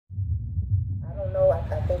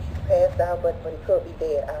out, but he could be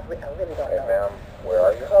dead. I really don't know. Hey, ma'am, where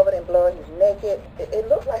are you? He's covered in blood. He's naked. It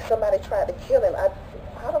looks like somebody tried to kill him.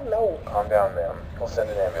 I don't know. Calm down, ma'am. We'll send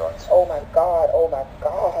an ambulance. Oh, my God. Oh, my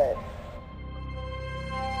God.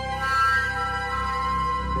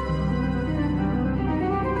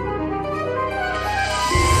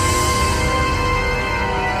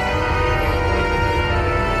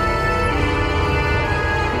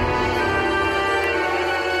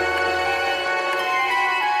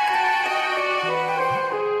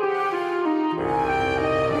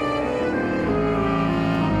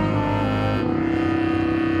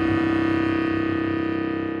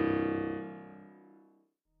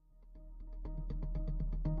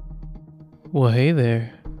 Well, hey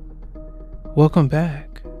there. Welcome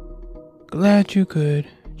back. Glad you could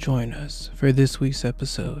join us for this week's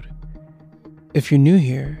episode. If you're new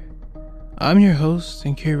here, I'm your host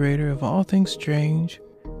and curator of all things strange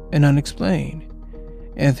and unexplained,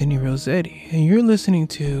 Anthony Rossetti, and you're listening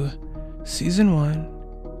to Season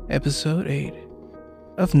 1, Episode 8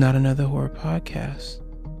 of Not Another Horror Podcast.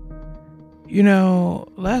 You know,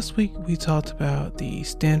 last week we talked about the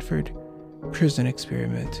Stanford prison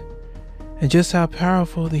experiment and just how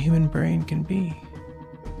powerful the human brain can be.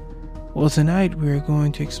 Well, tonight we are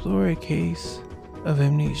going to explore a case of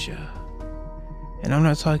amnesia. And I'm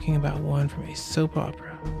not talking about one from a soap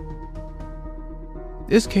opera.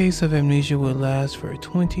 This case of amnesia will last for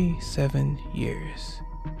 27 years.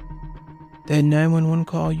 That 911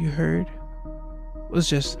 call you heard was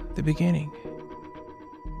just the beginning.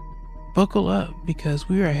 Buckle up because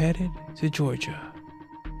we are headed to Georgia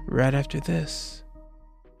right after this.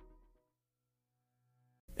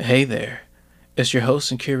 Hey there, it's your host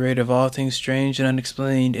and curator of all things strange and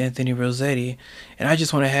unexplained, Anthony Rossetti, and I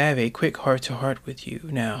just want to have a quick heart-to-heart with you.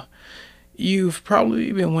 Now, you've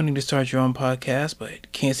probably been wanting to start your own podcast,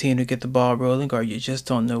 but can't seem to get the ball rolling, or you just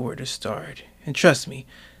don't know where to start. And trust me,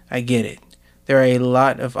 I get it. There are a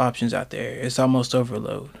lot of options out there. It's almost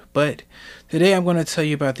overload. But today I'm going to tell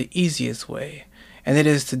you about the easiest way, and that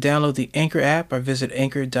is to download the Anchor app or visit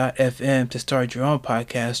anchor.fm to start your own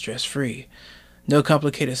podcast stress-free. No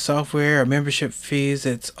complicated software or membership fees,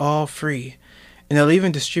 it's all free. And they'll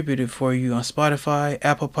even distribute it for you on Spotify,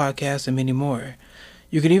 Apple Podcasts, and many more.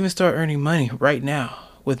 You can even start earning money right now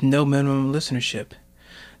with no minimum listenership.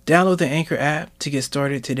 Download the Anchor app to get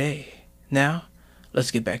started today. Now, let's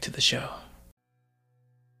get back to the show.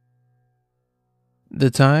 The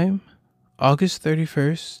time, August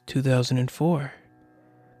 31st, 2004.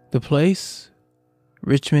 The place,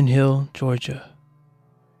 Richmond Hill, Georgia.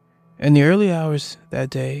 In the early hours that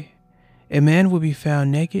day, a man would be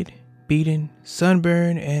found naked, beaten,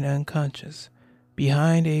 sunburned, and unconscious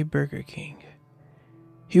behind a Burger King.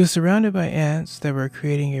 He was surrounded by ants that were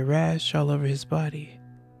creating a rash all over his body.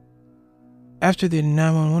 After the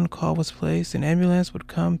 911 call was placed, an ambulance would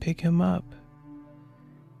come pick him up.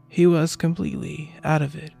 He was completely out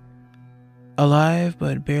of it, alive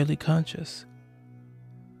but barely conscious.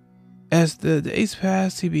 As the days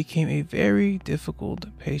passed, he became a very difficult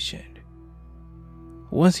patient.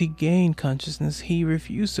 Once he gained consciousness, he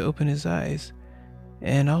refused to open his eyes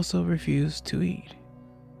and also refused to eat.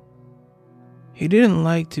 He didn't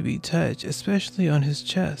like to be touched, especially on his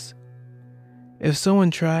chest. If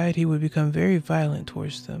someone tried, he would become very violent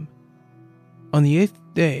towards them. On the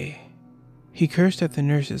 8th day, he cursed at the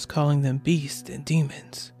nurses, calling them beasts and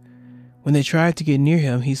demons. When they tried to get near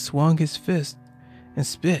him, he swung his fist and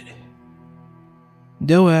spit.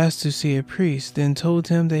 Doe asked to see a priest, then told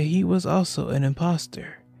him that he was also an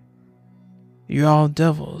imposter. "You're all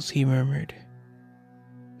devils," he murmured.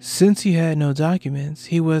 Since he had no documents,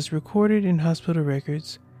 he was recorded in hospital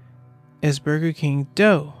records as Burger King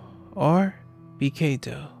Doe, or BK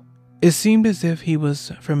Doe. It seemed as if he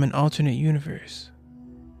was from an alternate universe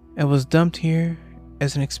and was dumped here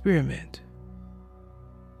as an experiment.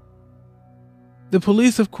 The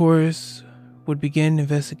police, of course, would begin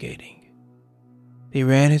investigating. They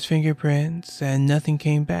ran his fingerprints and nothing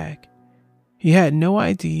came back. He had no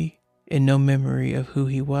ID and no memory of who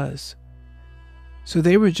he was. So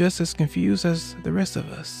they were just as confused as the rest of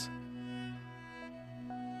us.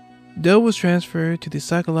 Doe was transferred to the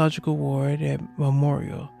psychological ward at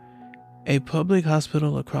Memorial, a public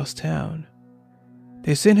hospital across town.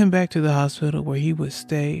 They sent him back to the hospital where he would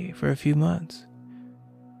stay for a few months.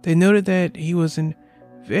 They noted that he was in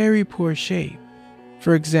very poor shape.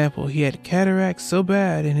 For example, he had cataracts so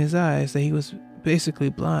bad in his eyes that he was basically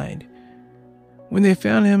blind. When they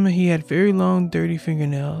found him, he had very long, dirty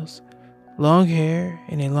fingernails, long hair,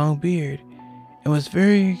 and a long beard, and was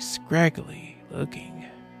very scraggly looking.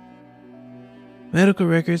 Medical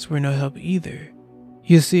records were no help either.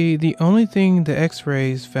 You see, the only thing the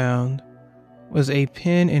x-rays found was a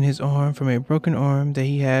pin in his arm from a broken arm that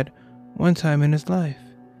he had one time in his life,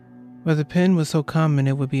 but the pin was so common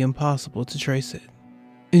it would be impossible to trace it.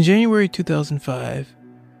 In January 2005,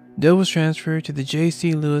 Dell was transferred to the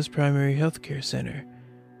J.C. Lewis Primary Healthcare Center,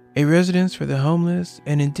 a residence for the homeless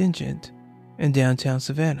and indigent in downtown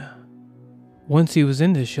Savannah. Once he was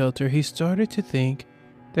in the shelter, he started to think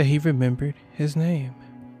that he remembered his name.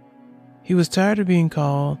 He was tired of being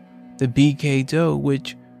called the BK Doe,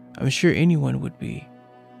 which I'm sure anyone would be,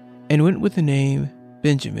 and went with the name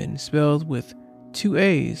Benjamin, spelled with 2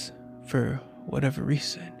 A's for whatever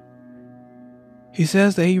reason. He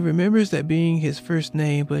says that he remembers that being his first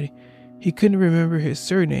name, but he couldn't remember his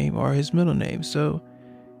surname or his middle name, so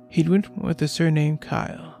he went with the surname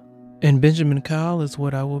Kyle. And Benjamin Kyle is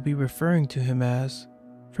what I will be referring to him as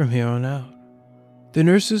from here on out. The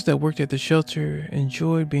nurses that worked at the shelter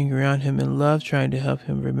enjoyed being around him and loved trying to help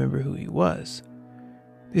him remember who he was.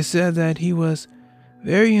 They said that he was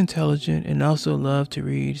very intelligent and also loved to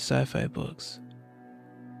read sci-fi books.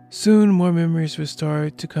 Soon more memories would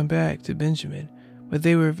start to come back to Benjamin, but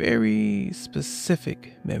they were very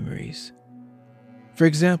specific memories. For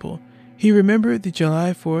example, he remembered the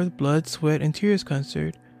July 4th Blood, Sweat, and Tears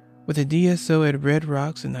concert with a DSO at Red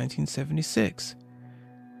Rocks in 1976.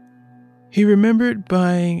 He remembered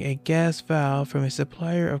buying a gas valve from a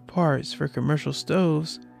supplier of parts for commercial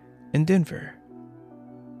stoves in Denver.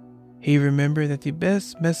 He remembered that the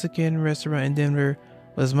best Mexican restaurant in Denver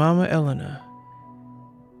was Mama Elena,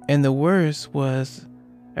 and the worst was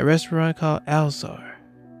a restaurant called Alzar.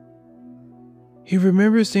 He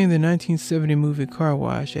remembered seeing the 1970 movie Car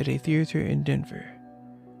Wash at a theater in Denver.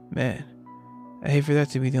 Man, I hate for that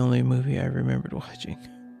to be the only movie I remembered watching.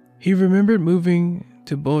 He remembered moving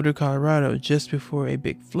to Boulder, Colorado just before a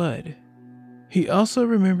big flood. He also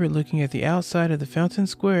remembered looking at the outside of the Fountain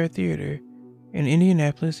Square Theater in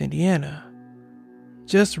Indianapolis, Indiana.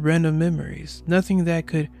 Just random memories, nothing that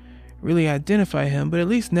could really identify him, but at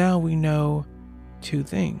least now we know 2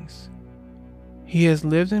 things. He has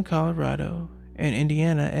lived in Colorado and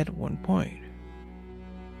Indiana at one point.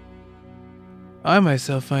 I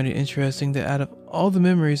myself find it interesting that out of all the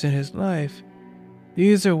memories in his life,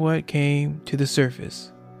 these are what came to the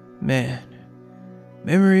surface. Man,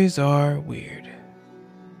 memories are weird.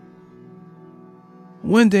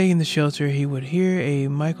 One day in the shelter, he would hear a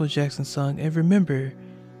Michael Jackson song and remember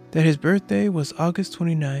that his birthday was August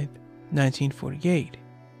 29th, 1948.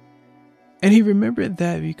 And he remembered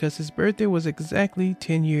that because his birthday was exactly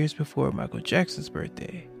 10 years before Michael Jackson's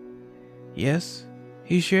birthday. Yes,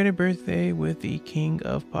 he shared a birthday with the king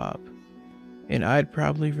of pop, and I'd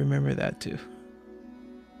probably remember that too.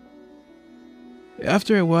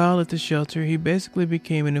 After a while at the shelter, he basically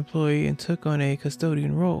became an employee and took on a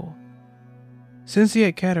custodian role. Since he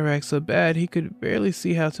had cataracts so bad he could barely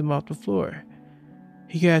see how to mop the floor,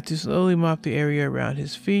 he had to slowly mop the area around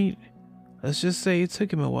his feet. Let's just say it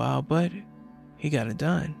took him a while, but he got it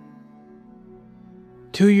done.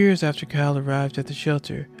 2 years after Kyle arrived at the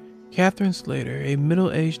shelter, Catherine Slater, a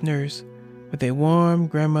middle-aged nurse with a warm,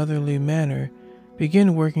 grandmotherly manner,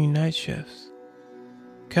 began working night shifts.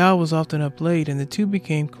 Kyle was often up late and the two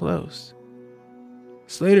became close.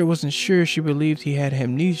 Slater wasn't sure she believed he had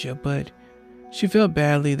amnesia, but she felt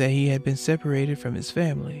badly that he had been separated from his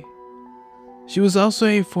family. She was also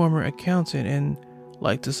a former accountant and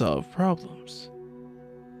liked to solve problems.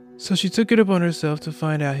 So she took it upon herself to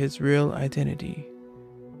find out his real identity.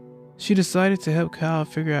 She decided to help Kyle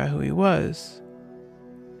figure out who he was,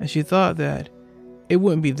 and she thought that it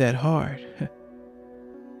wouldn't be that hard.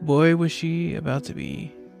 Boy, was she about to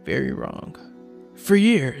be very wrong. For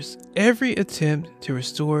years, every attempt to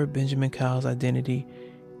restore Benjamin Kyle's identity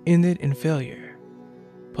ended in failure.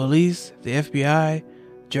 Police, the FBI,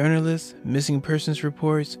 journalists, missing persons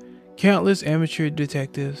reports, countless amateur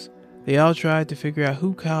detectives, they all tried to figure out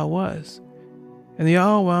who Kyle was, and they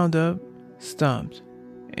all wound up stumped.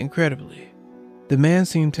 Incredibly, the man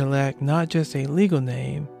seemed to lack not just a legal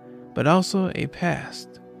name, but also a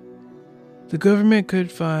past. The government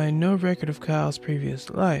could find no record of Kyle's previous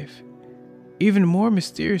life. Even more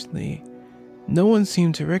mysteriously, no one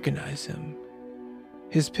seemed to recognize him.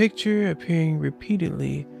 His picture, appearing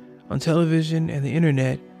repeatedly on television and the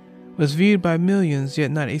internet, was viewed by millions,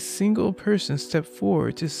 yet not a single person stepped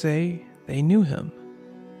forward to say they knew him.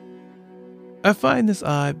 I find this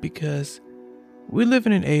odd because we live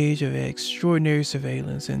in an age of extraordinary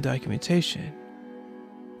surveillance and documentation.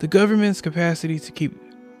 The government's capacity to keep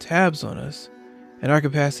tabs on us, and our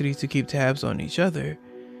capacity to keep tabs on each other,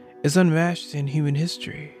 is unmatched in human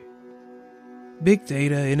history. Big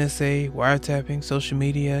data, NSA, wiretapping, social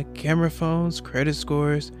media, camera phones, credit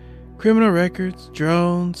scores, criminal records,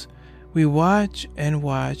 drones, We watch and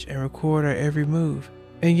record our every move.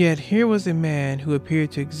 And yet here was a man who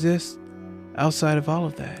appeared to exist outside of all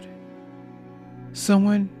of that.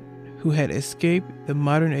 Someone who had escaped the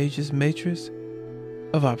modern age's matrix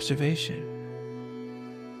of observation.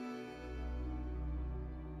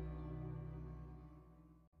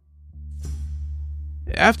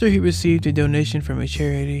 After he received a donation from a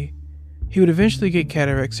charity, he would eventually get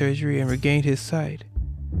cataract surgery and regained his sight.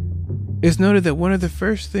 It's noted that one of the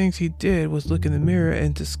first things he did was look in the mirror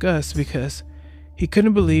in disgust because he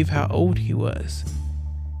couldn't believe how old he was.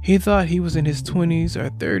 He thought he was in his 20s or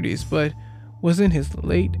 30s, but was in his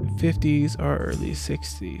late 50s or early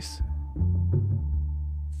 60s.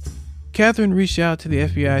 Catherine reached out to the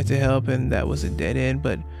FBI to help, and that was a dead end,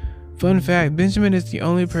 but fun fact, Benjamin is the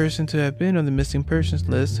only person to have been on the missing persons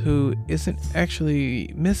list who isn't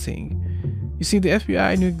actually missing. You see, the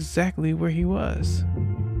FBI knew exactly where he was.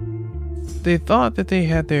 They thought that they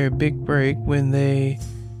had their big break when they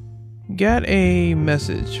got a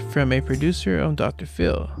message from a producer on Dr.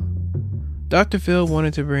 Phil. Dr. Phil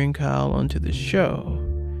wanted to bring Kyle onto the show,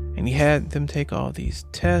 and he had them take all these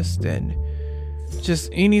tests and just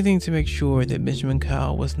anything to make sure that Benjamin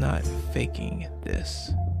Kyle was not faking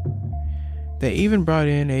this. They even brought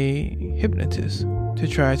in a hypnotist to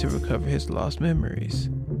try to recover his lost memories.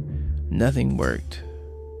 Nothing worked.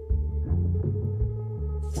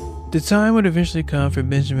 The time would eventually come for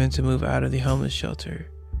Benjamin to move out of the homeless shelter.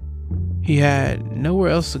 He had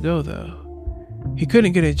nowhere else to go though. He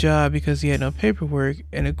couldn't get a job because he had no paperwork,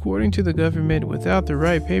 and according to the government, without the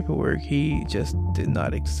right paperwork, he just did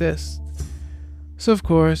not exist. So of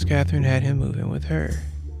course, Catherine had him move in with her.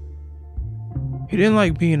 He didn't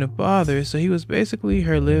like being a bother, so he was basically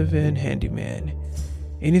her live-in handyman.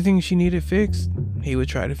 Anything she needed fixed, he would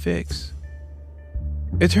try to fix.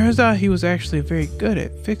 It turns out he was actually very good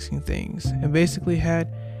at fixing things and basically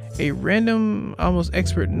had a random, almost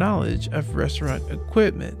expert knowledge of restaurant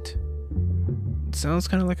equipment. It sounds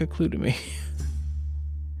kind of like a clue to me.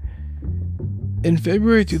 In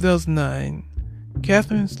February 2009,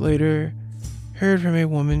 Catherine Slater heard from a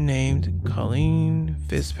woman named Colleen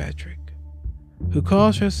Fitzpatrick, who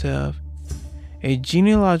calls herself a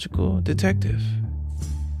genealogical detective.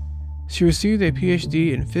 She received a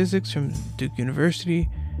PhD in physics from Duke University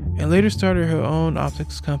and later started her own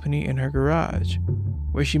optics company in her garage,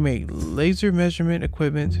 where she made laser measurement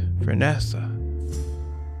equipment for NASA.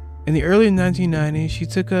 In the early 1990s, she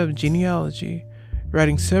took up genealogy,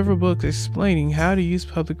 writing several books explaining how to use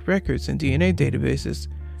public records and DNA databases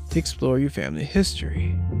to explore your family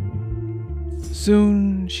history.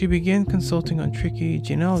 Soon, she began consulting on tricky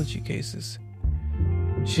genealogy cases.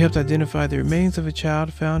 She helped identify the remains of a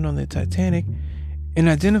child found on the Titanic and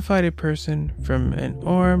identified a person from an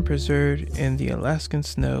arm preserved in the Alaskan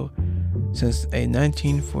snow since a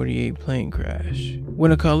 1948 plane crash.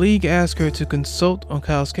 When a colleague asked her to consult on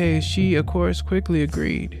Kyle's case, she, of course, quickly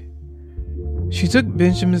agreed. She took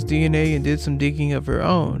Benjamin's DNA and did some digging of her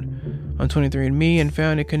own on 23andMe and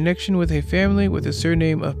found a connection with a family with the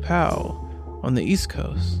surname of Powell on the East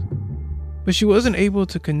Coast. But she wasn't able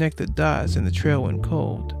to connect the dots and the trail went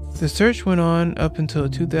cold. The search went on up until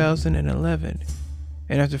 2011,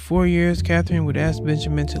 and after 4 years, Catherine would ask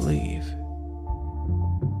Benjamin to leave.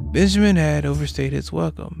 Benjamin had overstayed his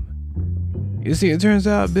welcome. You see, it turns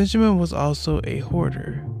out Benjamin was also a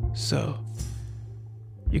hoarder, so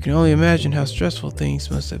you can only imagine how stressful things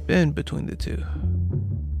must have been between the two.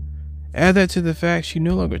 Add that to the fact she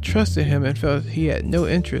no longer trusted him and felt he had no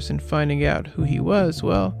interest in finding out who he was,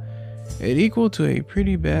 well, it equaled to a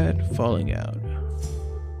pretty bad falling out.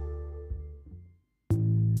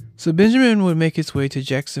 So Benjamin would make his way to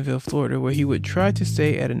Jacksonville, Florida, where he would try to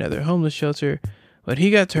stay at another homeless shelter, but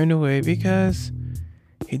he got turned away because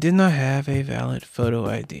he did not have a valid photo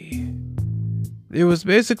ID. There was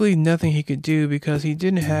basically nothing he could do because he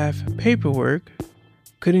didn't have paperwork,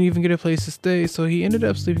 couldn't even get a place to stay, so he ended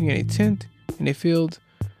up sleeping in a tent in a field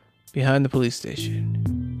behind the police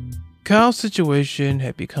station. Kyle's situation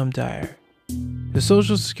had become dire. The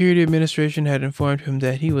Social Security Administration had informed him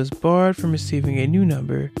that he was barred from receiving a new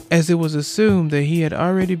number, as it was assumed that he had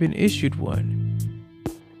already been issued one.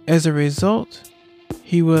 As a result,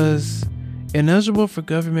 he was ineligible for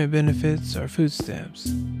government benefits or food stamps.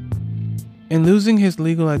 In losing his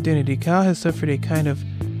legal identity, Kyle had suffered a kind of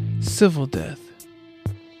civil death.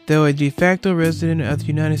 Though a de facto resident of the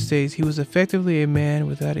United States, he was effectively a man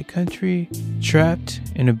without a country, trapped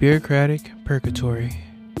in a bureaucratic purgatory.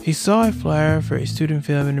 He saw a flyer for a student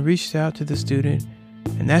film and reached out to the student,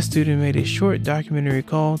 and that student made a short documentary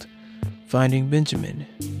called Finding Benjamin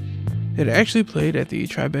that actually played at the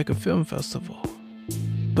Tribeca Film Festival.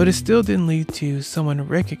 but it still didn't lead to someone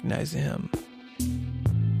recognizing him.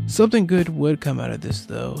 Something good would come out of this,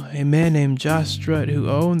 though. A man named Josh Strutt, who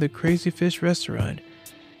owned the Crazy Fish restaurant,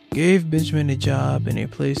 gave Benjamin a job and a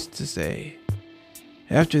place to stay.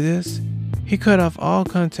 After this, he cut off all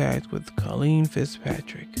contact with Colleen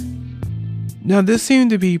Fitzpatrick. Now, this seemed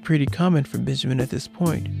to be pretty common for Benjamin at this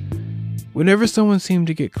point. Whenever someone seemed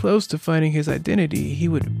to get close to finding his identity, he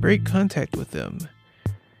would break contact with them.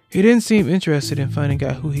 He didn't seem interested in finding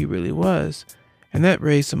out who he really was, and that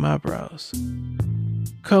raised some eyebrows.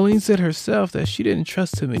 Colleen said herself that she didn't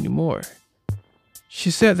trust him anymore.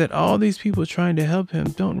 She said that all these people trying to help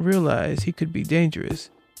him don't realize he could be dangerous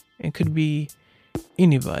and could be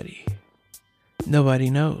anybody. Nobody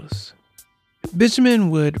knows. Benjamin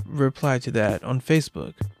would reply to that on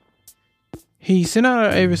Facebook. He sent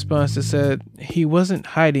out a response that said he wasn't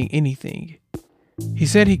hiding anything. He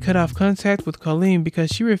said he cut off contact with Colleen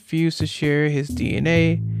because she refused to share his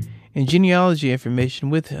DNA and genealogy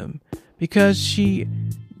information with him because she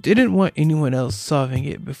didn't want anyone else solving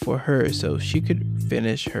it before her so she could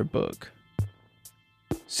finish her book.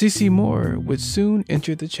 CeCe Moore would soon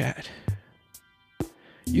enter the chat.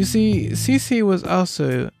 You see, CeCe was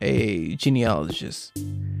also a genealogist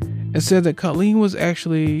and said that Colleen was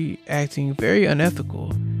actually acting very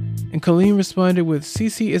unethical, and Colleen responded with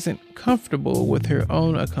CeCe isn't comfortable with her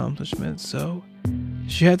own accomplishments, so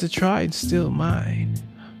she had to try and steal mine.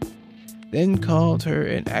 Then called her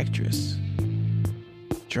an actress.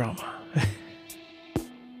 Drama.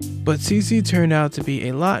 But CeCe turned out to be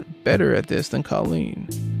a lot better at this than Colleen.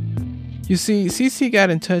 You see, CeCe got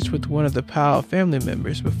in touch with one of the Powell family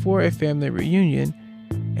members before a family reunion,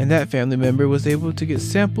 and that family member was able to get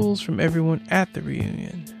samples from everyone at the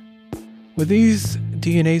reunion. With these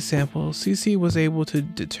DNA samples, CeCe was able to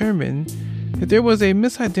determine that there was a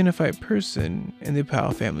misidentified person in the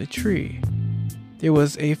Powell family tree. There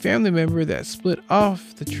was a family member that split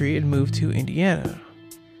off the tree and moved to Indiana.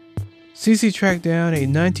 CeCe tracked down a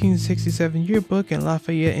 1967 yearbook in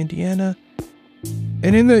Lafayette, Indiana,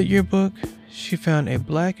 and in the yearbook, she found a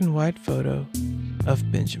black and white photo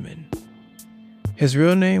of Benjamin. His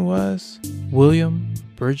real name was William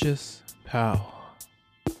Burgess Powell.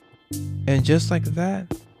 And just like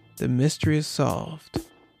that, the mystery is solved.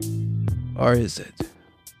 Or is it?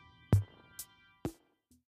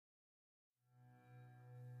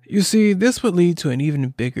 You see, this would lead to an even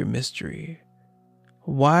bigger mystery.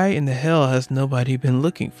 Why in the hell has nobody been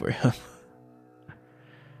looking for him?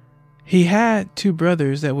 He had two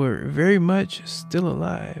brothers that were very much still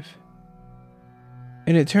alive.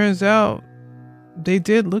 And it turns out they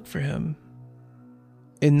did look for him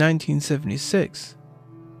in 1976,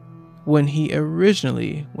 when he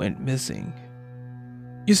originally went missing.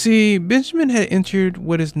 You see, Benjamin had entered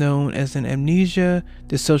what is known as an amnesia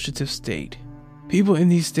dissociative state. People in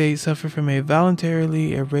these states suffer from a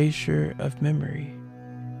voluntarily erasure of memory.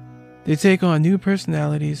 They take on new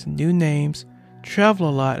personalities, new names, travel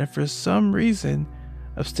a lot, and for some reason,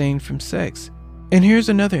 abstain from sex. And here's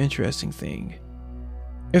another interesting thing.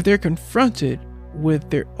 If they're confronted with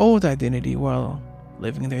their old identity while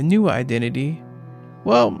living their new identity,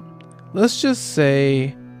 well, let's just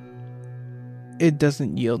say it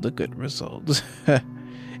doesn't yield a good result.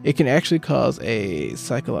 It can actually cause a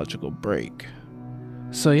psychological break.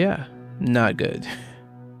 So yeah, not good.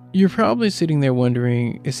 You're probably sitting there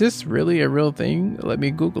wondering, is this really a real thing? Let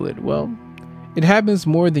me Google it. Well, it happens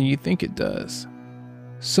more than you think it does.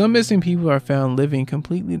 Some missing people are found living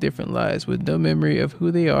completely different lives with no memory of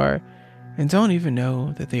who they are and don't even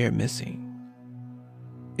know that they are missing.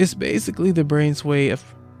 It's basically the brain's way of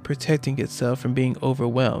protecting itself from being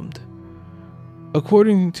overwhelmed.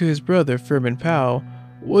 According to his brother, Furman Powell,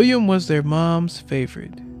 William was their mom's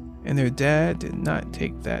favorite, and their dad did not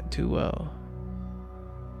take that too well.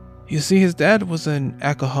 You see, his dad was an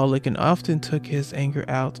alcoholic and often took his anger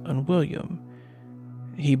out on William.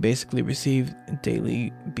 He basically received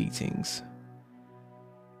daily beatings.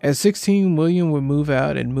 At 16, William would move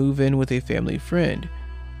out and move in with a family friend.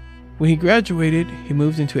 When he graduated, he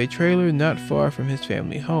moved into a trailer not far from his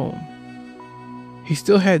family home. He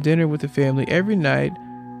still had dinner with the family every night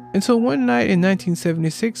until one night in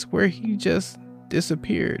 1976 where he just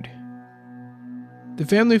disappeared. The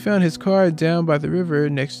family found his car down by the river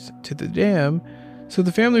next to the dam, so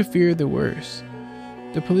the family feared the worst.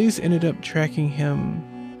 The police ended up tracking him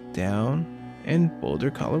down in Boulder,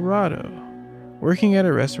 Colorado, working at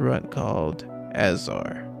a restaurant called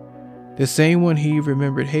Azar, the same one he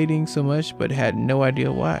remembered hating so much but had no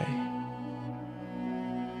idea why.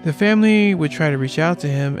 The family would try to reach out to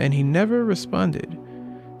him and he never responded,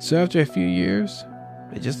 so after a few years,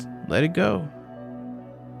 they just let it go.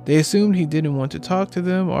 They assumed he didn't want to talk to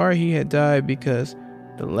them or he had died because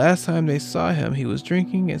the last time they saw him, he was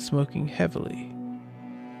drinking and smoking heavily.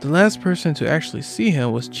 The last person to actually see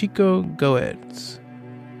him was Chico Goetz.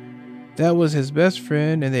 That was his best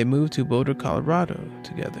friend, and they moved to Boulder, Colorado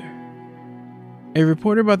together. A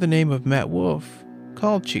reporter by the name of Matt Wolf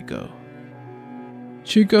called Chico.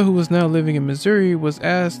 Chico, who was now living in Missouri, was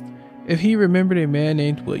asked if he remembered a man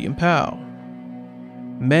named William Powell.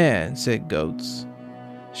 "Man," said Goetz.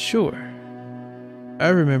 "Sure. I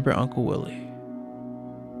remember Uncle Willie."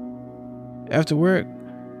 After work,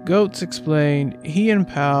 Goetz explained he and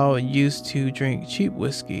Powell used to drink cheap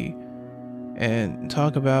whiskey and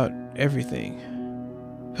talk about everything.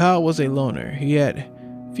 Powell was a loner. He had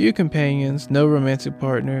few companions, no romantic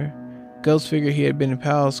partner. Goetz figured he had been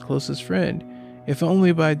Powell's closest friend, if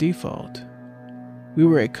only by default. "We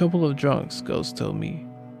were a couple of drunks," Goetz told me.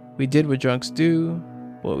 "We did what drunks do,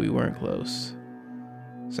 but we weren't close."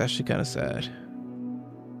 It's actually kind of sad.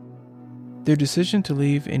 Their decision to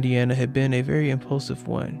leave Indiana had been a very impulsive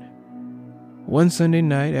one. One Sunday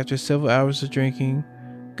night, after several hours of drinking,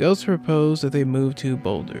 Goetz proposed that they move to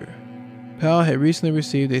Boulder. Powell had recently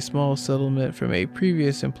received a small settlement from a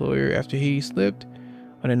previous employer after he slipped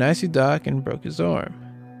on an icy dock and broke his arm.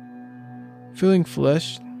 Feeling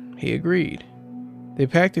flushed, he agreed. They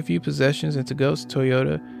packed a few possessions into Goetz's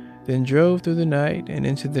Toyota, then drove through the night and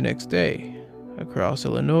into the next day, across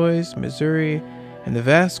Illinois, Missouri, and the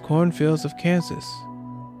vast cornfields of Kansas.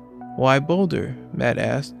 "Why Boulder?" Matt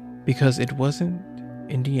asked. "Because it wasn't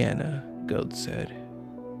Indiana," Goetz said.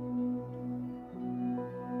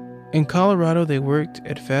 In Colorado, they worked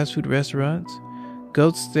at fast food restaurants.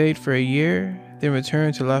 Goetz stayed for a year, then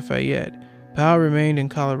returned to Lafayette. Powell remained in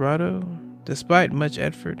Colorado, despite much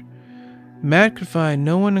effort. Matt could find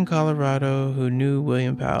no one in Colorado who knew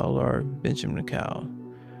William Powell or Benjamin Cowell,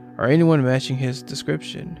 or anyone matching his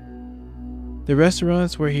description. The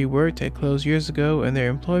restaurants where he worked had closed years ago, and their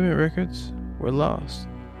employment records were lost.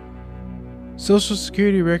 Social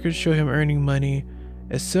Security records show him earning money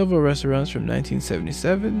at several restaurants from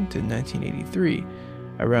 1977 to 1983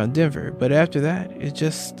 around Denver, but after that, it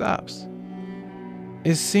just stops.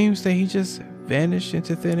 It seems that he just vanished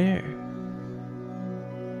into thin air.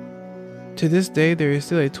 To this day, there is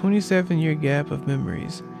still a 27-year gap of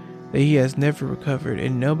memories that he has never recovered,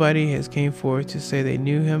 and nobody has came forward to say they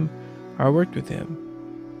knew him or worked with him.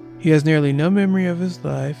 He has nearly no memory of his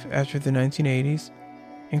life after the 1980s,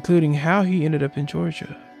 including how he ended up in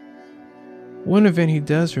Georgia. One event he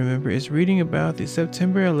does remember is reading about the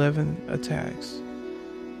September 11 attacks.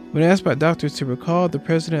 When asked by doctors to recall the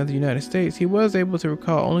President of the United States, he was able to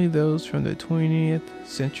recall only those from the 20th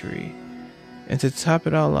century. And to top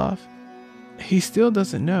it all off, he still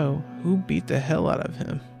doesn't know who beat the hell out of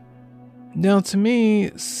him. Now, to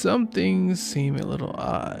me, some things seem a little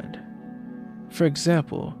odd. For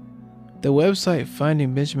example, the website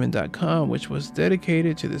findingbenjamin.com, which was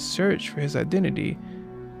dedicated to the search for his identity,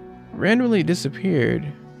 randomly disappeared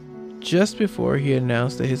just before he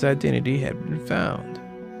announced that his identity had been found.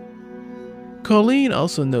 Colleen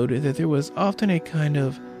also noted that there was often a kind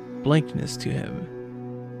of blankness to him,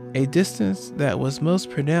 a distance that was most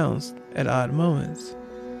pronounced at odd moments,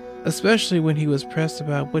 especially when he was pressed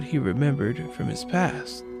about what he remembered from his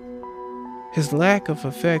past. His lack of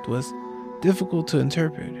affect was difficult to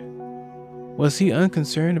interpret. Was he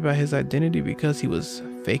unconcerned about his identity because he was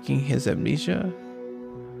faking his amnesia?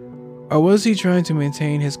 Or was he trying to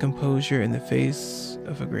maintain his composure in the face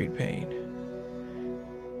of a great pain?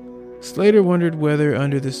 Slater wondered whether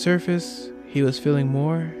under the surface he was feeling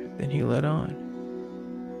more than he let on.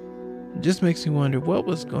 It just makes me wonder what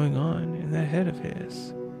was going on in that head of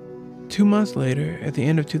his. 2 months later, at the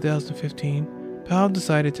end of 2015, Powell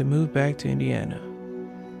decided to move back to Indiana.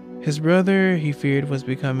 His brother, he feared, was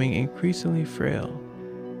becoming increasingly frail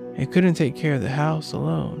and couldn't take care of the house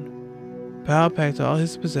alone. Powell packed all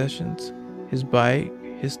his possessions, his bike,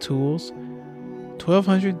 his tools,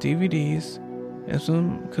 1,200 DVDs, and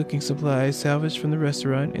some cooking supplies salvaged from the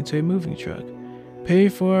restaurant into a moving truck,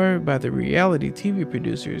 paid for by the reality TV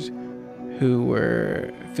producers who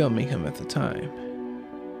were filming him at the time.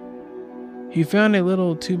 He found a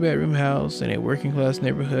little 2-bedroom house in a working-class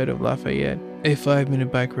neighborhood of Lafayette, a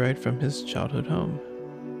 5-minute bike ride from his childhood home.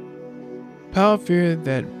 Powell feared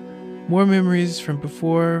that more memories from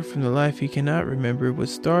before, from the life he cannot remember, would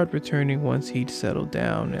start returning once he'd settled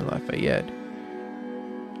down in Lafayette.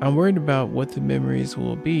 I'm worried about what the memories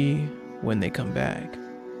will be when they come back.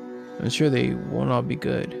 I'm sure they won't all be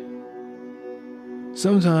good.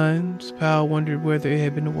 Sometimes, Powell wondered whether it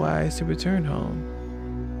had been wise to return home.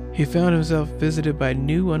 He found himself visited by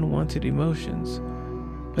new unwanted emotions.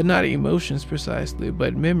 but not emotions precisely,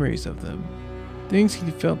 but memories of them. Things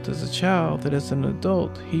he felt as a child that as an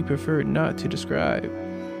adult he preferred not to describe.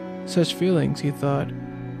 Such feelings, he thought,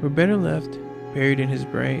 were better left buried in his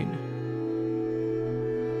brain.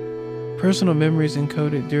 Personal memories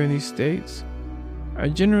encoded during these states are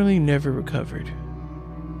generally never recovered.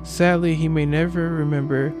 Sadly, he may never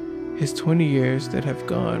remember his 20 years that have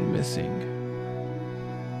gone missing.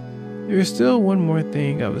 There is still one more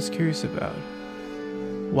thing I was curious about.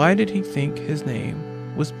 Why did he think his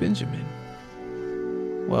name was Benjamin?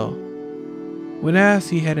 Well, when asked,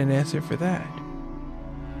 he had an answer for that.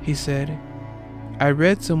 He said, "I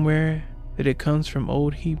read somewhere that it comes from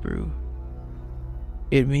Old Hebrew.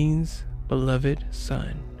 It means beloved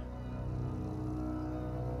son."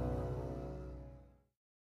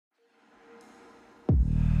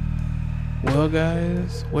 Well,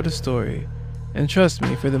 guys, what a story. And trust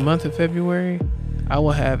me, for the month of February, I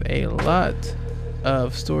will have a lot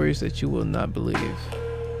of stories that you will not believe.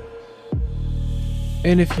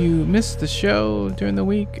 And if you missed the show during the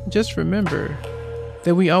week, just remember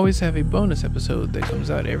that we always have a bonus episode that comes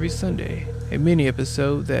out every Sunday, a mini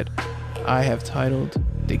episode that I have titled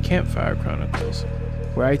The Campfire Chronicles,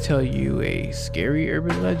 where I tell you a scary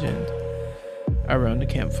urban legend around the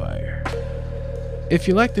campfire. If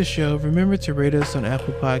you like the show, remember to rate us on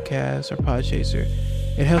Apple Podcasts or Podchaser.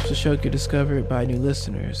 It helps the show get discovered by new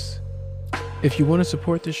listeners. If you want to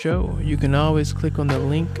support the show, you can always click on the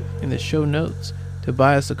link in the show notes to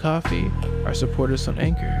buy us a coffee or support us on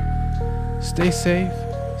Anchor. Stay safe,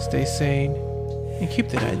 stay sane, and keep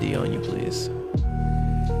that ID on you, please.